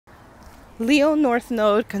Leo North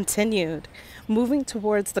Node continued, moving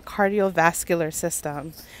towards the cardiovascular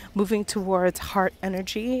system, moving towards heart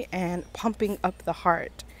energy and pumping up the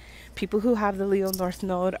heart. People who have the Leo North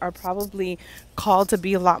Node are probably called to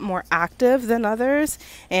be a lot more active than others,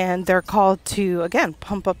 and they're called to, again,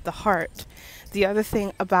 pump up the heart. The other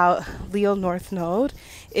thing about Leo North Node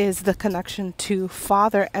is the connection to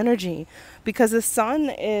father energy, because the sun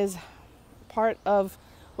is part of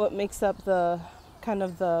what makes up the kind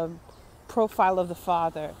of the profile of the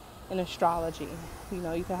father in astrology. You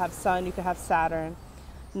know, you could have Sun, you could have Saturn.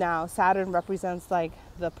 Now, Saturn represents like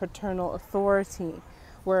the paternal authority,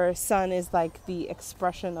 where Sun is like the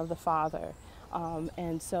expression of the father.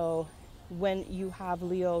 And so when you have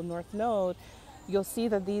Leo North Node, you'll see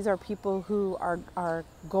that these are people who are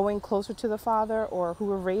going closer to the father or who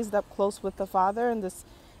were raised up close with the father, and this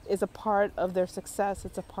is a part of their success.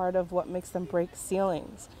 It's a part of what makes them break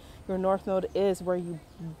ceilings. Your North Node is where you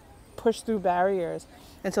push through barriers.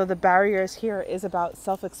 And so the barriers here is about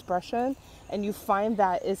self-expression, and you find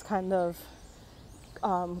that is kind of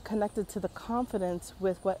connected to the confidence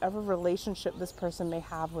with whatever relationship this person may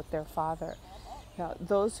have with their father. Now,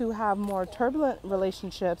 those who have more turbulent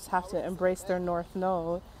relationships have to embrace their North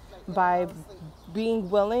Node by being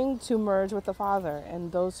willing to merge with the father.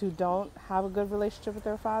 And those who don't have a good relationship with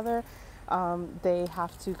their father, they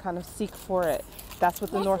have to kind of seek for it. That's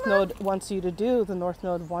what the North Node wants you to do. The North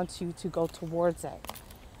Node wants you to go towards it.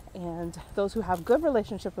 And those who have good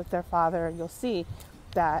relationship with their father, you'll see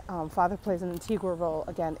that father plays an integral role,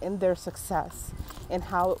 again, in their success, in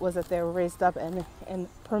how it was that they were raised up and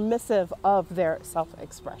permissive of their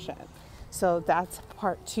self-expression. So that's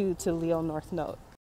part two to Leo North Node.